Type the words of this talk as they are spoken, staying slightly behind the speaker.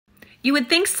You would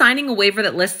think signing a waiver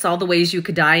that lists all the ways you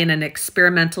could die in an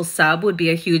experimental sub would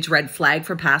be a huge red flag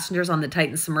for passengers on the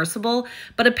Titan submersible,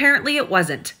 but apparently it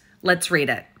wasn't. Let's read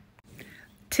it.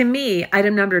 To me,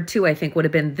 item number 2, I think, would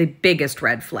have been the biggest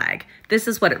red flag. This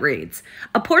is what it reads.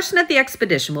 A portion of the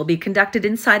expedition will be conducted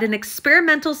inside an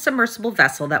experimental submersible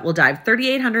vessel that will dive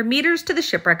 3,800 meters to the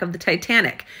shipwreck of the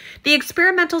Titanic. The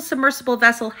experimental submersible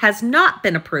vessel has not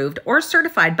been approved or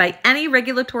certified by any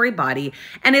regulatory body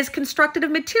and is constructed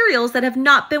of materials that have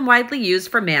not been widely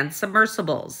used for manned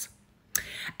submersibles.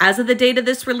 As of the date of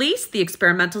this release, the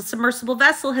experimental submersible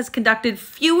vessel has conducted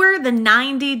fewer than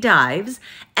 90 dives,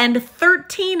 and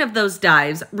 13 of those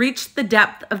dives reached the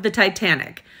depth of the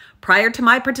Titanic. Prior to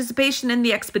my participation in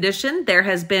the expedition, there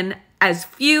has been as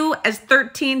few as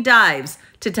 13 dives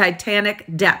to Titanic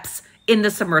depths in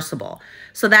the submersible.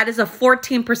 So that is a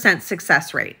 14%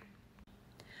 success rate.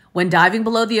 When diving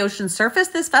below the ocean's surface,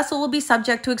 this vessel will be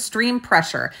subject to extreme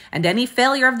pressure, and any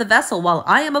failure of the vessel while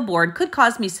I am aboard could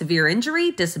cause me severe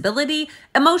injury, disability,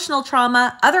 emotional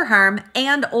trauma, other harm,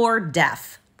 and/or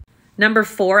death. Number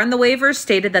 4 on the waivers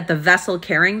stated that the vessel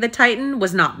carrying the Titan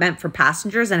was not meant for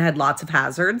passengers and had lots of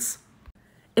hazards.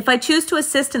 If I choose to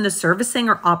assist in the servicing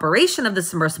or operation of the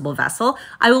submersible vessel,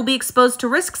 I will be exposed to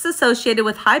risks associated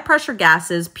with high-pressure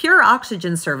gases, pure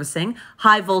oxygen servicing,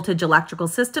 high-voltage electrical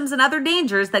systems, and other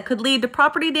dangers that could lead to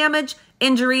property damage,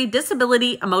 injury,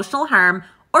 disability, emotional harm,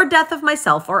 or death of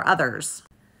myself or others.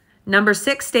 Number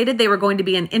 6 stated they were going to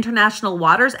be in international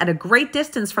waters at a great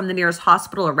distance from the nearest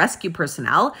hospital or rescue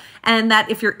personnel, and that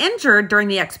if you're injured during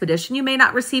the expedition, you may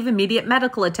not receive immediate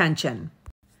medical attention.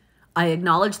 I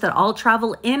acknowledge that all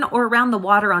travel in or around the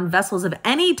water on vessels of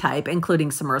any type,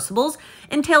 including submersibles,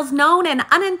 entails known and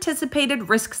unanticipated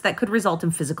risks that could result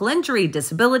in physical injury,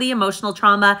 disability, emotional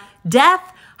trauma,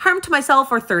 death, harm to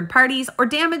myself or third parties, or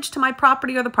damage to my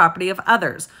property or the property of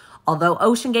others. Although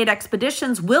OceanGate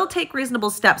Expeditions will take reasonable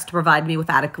steps to provide me with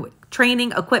adequate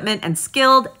training, equipment, and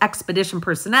skilled expedition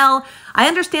personnel, I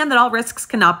understand that all risks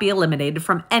cannot be eliminated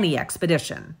from any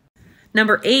expedition.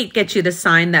 Number 8 gets you to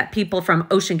sign that people from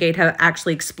OceanGate have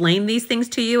actually explained these things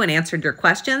to you and answered your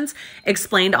questions,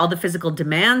 explained all the physical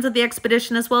demands of the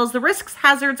expedition, as well as the risks,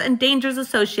 hazards, and dangers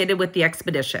associated with the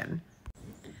expedition.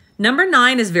 Number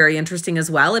 9 is very interesting as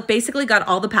well. It basically got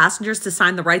all the passengers to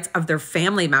sign the rights of their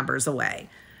family members away.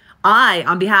 I,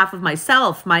 on behalf of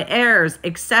myself, my heirs,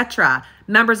 etc.,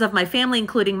 members of my family,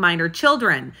 including minor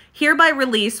children, hereby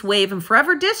release, waive, and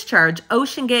forever discharge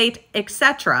OceanGate,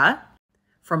 etc.,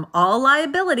 from all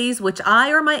liabilities which I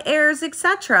or my heirs,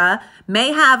 etc.,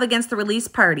 may have against the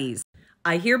released parties.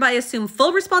 I hereby assume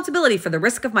full responsibility for the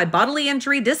risk of my bodily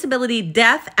injury, disability,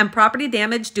 death, and property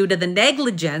damage due to the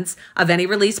negligence of any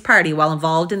released party while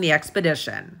involved in the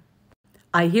expedition.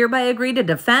 I hereby agree to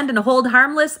defend and hold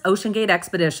harmless OceanGate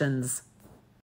Expeditions.